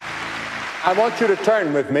I want you to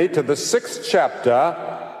turn with me to the 6th chapter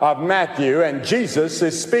of Matthew, and Jesus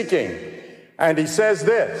is speaking. And he says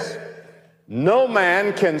this: no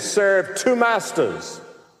man can serve two masters,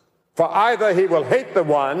 for either he will hate the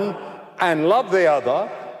one and love the other,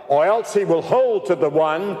 or else he will hold to the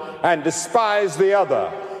one and despise the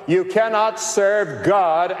other. You cannot serve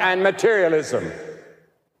God and materialism.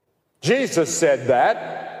 Jesus said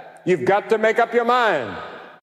that. You've got to make up your mind.